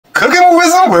Cooking with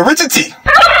Wisdom with Richard T.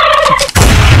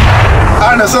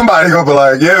 I know somebody gonna be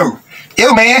like, yo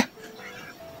man,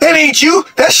 that ain't you,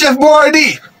 that's Chef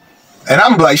Boyardee. And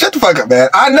I'm like, shut the fuck up, man.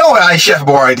 I know I ain't Chef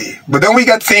Boyardee, but don't we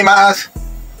got the same eyes?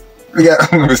 We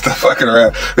got, we stop fucking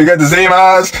around. We got the same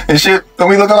eyes and shit.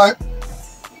 Don't we look alike?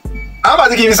 I'm about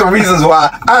to give you some reasons why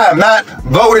I am not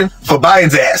voting for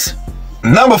Biden's ass.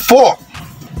 Number 4,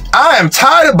 I am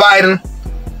tired of Biden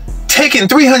taking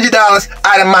 $300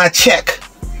 out of my check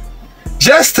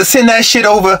just to send that shit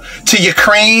over to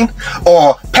Ukraine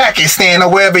or Pakistan or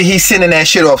wherever he's sending that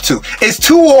shit off to. It's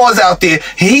 2 wars out there.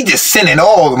 He just sending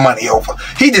all the money over.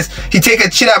 He take a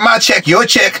shit out my check, your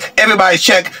check, everybody's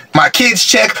check, my kids'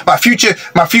 check, my future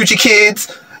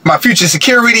kids, my future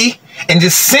security, and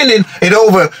just sending it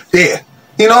over there.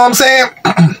 You know what I'm saying?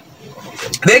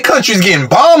 Their country's getting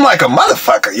bombed like a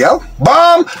motherfucker, yo.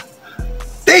 Bombs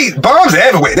are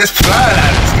everywhere. There's flying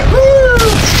out of the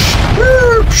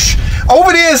sky.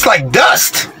 Over there, it's like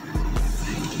dust.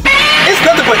 It's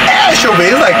nothing but ash over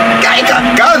there. It's like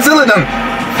Godzilla done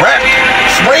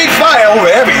sprayed fire over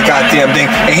every goddamn thing.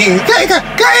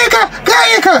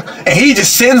 And he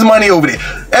just sends money over there.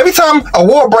 Every time a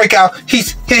war break out,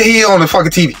 he's on the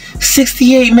fucking TV.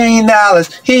 $68 million.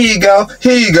 Here you go.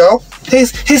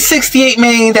 Here's $68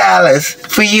 million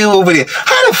for you over there.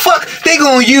 How the fuck they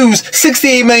gonna use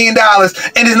 $68 million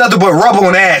and there's nothing but rubber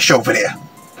and ash over there?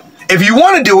 If you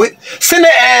want to do it, send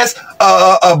their ass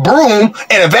a broom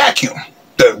and a vacuum.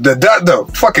 The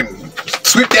fucking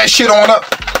sweep that shit on up.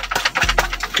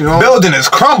 You know, building is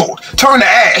crumbled. Turn to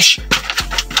ash.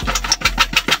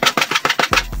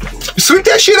 Sweep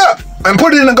that shit up and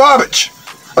put it in the garbage.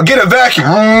 Or get a vacuum.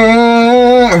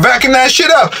 Vacuum that shit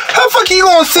up. How the fuck are you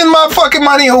gonna send my fucking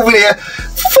money over there?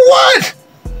 For what?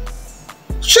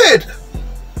 Shit.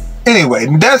 Anyway,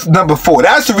 that's number 4.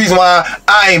 That's the reason why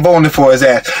I ain't voting for his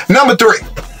ass. Number 3.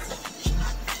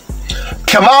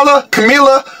 Camila,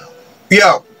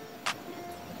 yo,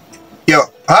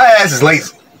 her ass is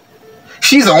lazy.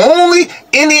 She's the only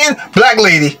Indian black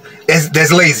lady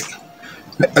that's lazy.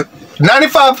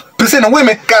 95% of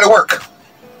women gotta work.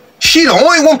 She the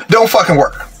only one don't fucking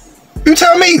work. You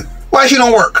tell me why she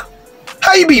don't work.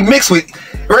 How you be mixed with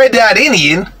red-dyed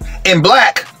Indian and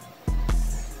black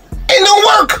and don't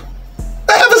work?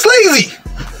 That hell is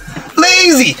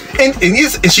lazy.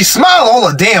 And she smile all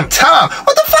the damn time.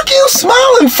 What the fuck are you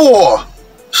smiling for?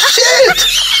 Shit.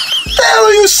 What the hell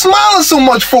are you smiling so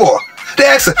much for? They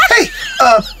ask her, hey,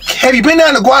 have you been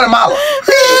down to Guatemala?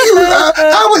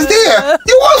 I was there.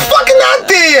 You was fucking not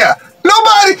there.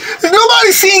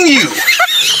 Nobody seen you.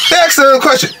 They asked her a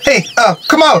question. Hey,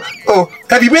 come on. Oh,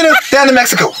 have you been down to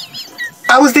Mexico?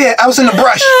 I was there. I was in the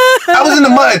brush. I was in the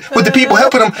mud with the people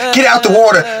helping them get out the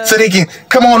water so they can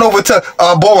come on over to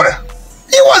our border.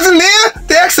 You wasn't there.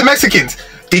 They asked the Mexicans,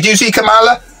 did you see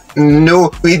Kamala?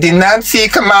 No, we did not see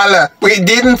Kamala. We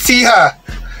didn't see her.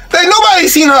 Nobody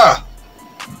seen her.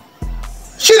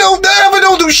 She don't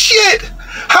do shit.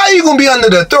 How you gonna be under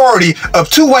the authority of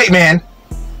 2 white men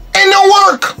and no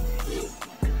work?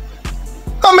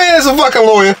 Her man is a fucking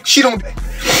lawyer. She don't.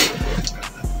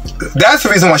 That's the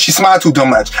reason why she smiles too damn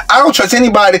much. I don't trust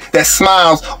anybody that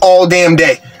smiles all damn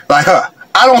day like her.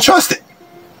 I don't trust it.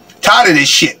 Tired of this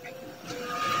shit.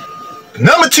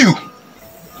 Number 2.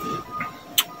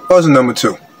 What was number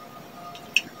 2?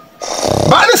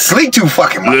 Biden sleep too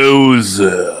fucking much.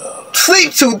 Loser.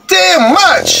 Sleep too damn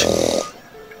much.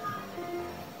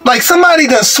 Like somebody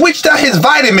done switched out his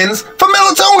vitamins for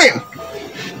melatonin.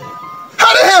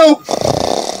 How the hell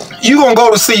you gonna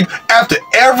go to sleep after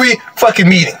every fucking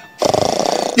meeting?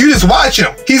 You just watching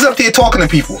him. He's up there talking to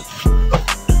people.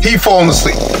 He falling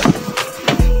asleep.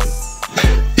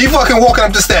 He fucking walking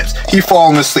up the steps. He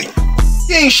falling asleep.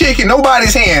 He ain't shaking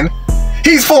nobody's hand.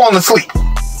 He's falling asleep.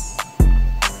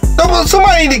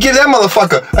 Somebody need to give that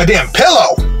motherfucker a damn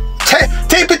pillow.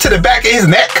 Tape it to the back of his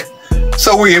neck.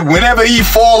 So whenever he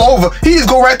fall over, he just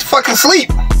go right to fucking sleep.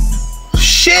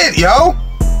 Shit, yo.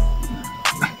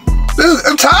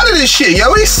 I'm tired of this shit,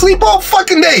 yo. He sleep all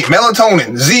fucking day.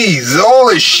 Melatonin, Z's, all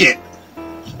this shit.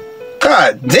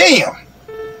 God damn.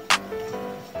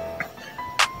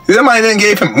 Somebody then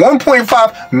gave him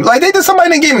 1.5, like somebody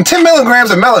then gave him 10 milligrams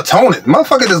of melatonin.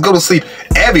 Motherfucker just go to sleep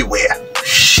everywhere.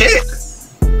 Shit.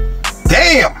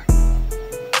 Damn.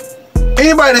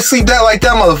 Anybody that sleep that like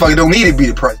that motherfucker don't need to be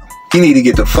the president. He need to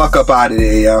get the fuck up out of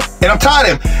there, yo. And I'm tired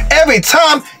of him. Every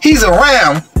time he's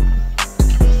around,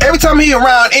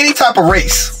 any type of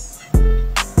race.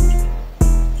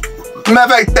 Matter of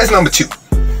fact, that's number 2.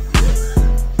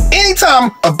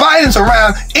 Anytime a Biden's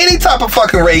around any type of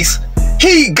fucking race,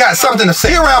 he got something to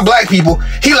say. Around black people,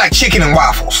 he like chicken and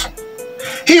waffles.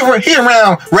 He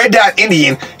around Red Dot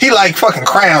Indian. He like fucking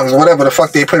crowns or whatever the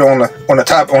fuck they put on the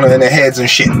top in their heads and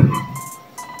shit.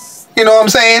 You know what I'm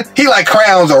saying? He like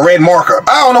crowns or red marker.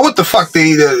 I don't know what the fuck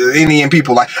the Indian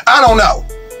people like. I don't know.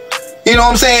 You know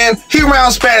what I'm saying? He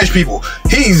around Spanish people.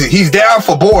 He's down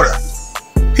for border.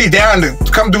 He down to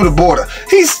come through the border.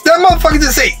 That motherfucker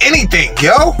just say anything,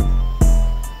 yo.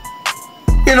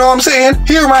 You know what I'm saying?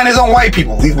 He around his own white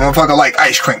people. These motherfucker like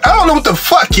ice cream. I don't know what the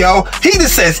fuck, yo. He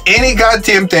just says any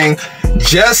goddamn thing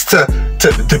just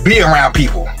to be around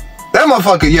people. That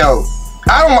motherfucker, yo.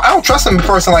 I don't trust him, a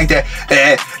person like that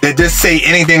that just say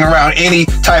anything around any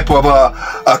type of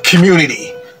a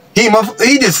community. He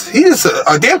just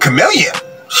a damn chameleon.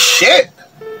 Shit.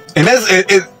 And that's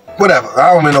whatever.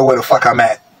 I don't even know where the fuck I'm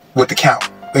at with the count.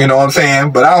 You know what I'm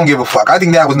saying? But I don't give a fuck. I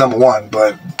think that was number 1,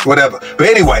 but whatever. But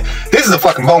anyway, this is a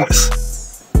fucking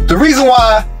bonus. The reason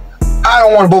why I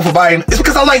don't want to vote for Biden is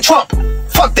because I like Trump.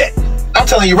 Fuck that. I'm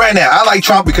telling you right now, I like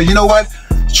Trump because you know what?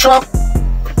 Trump,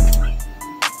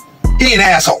 he an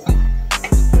asshole.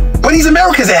 But he's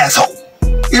America's asshole.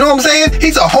 You know what I'm saying?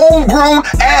 He's a homegrown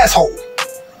asshole.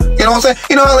 You know what I'm saying?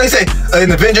 You know how they say in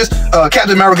the Avengers,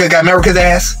 Captain America got America's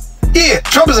ass? Yeah,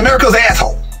 Trump is America's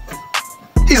asshole.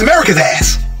 He's America's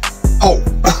ass. Oh,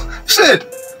 shit.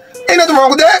 Ain't nothing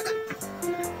wrong with that.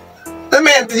 That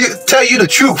man tell you the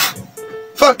truth.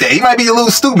 Fuck that. He might be a little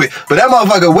stupid, but that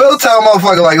motherfucker will tell a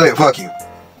motherfucker like, look, fuck you.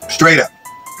 Straight up.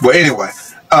 But anyway,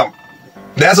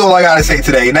 that's all I gotta say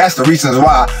today, and that's the reasons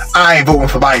why I ain't voting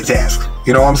for Biden's ass.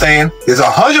 You know what I'm saying? There's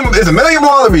a million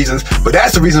more other reasons, but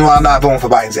that's the reason why I'm not voting for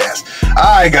Biden's ass.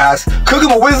 Alright guys, Cooking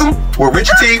with Wisdom with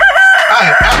Richard T. I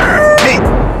am out.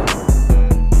 Peace.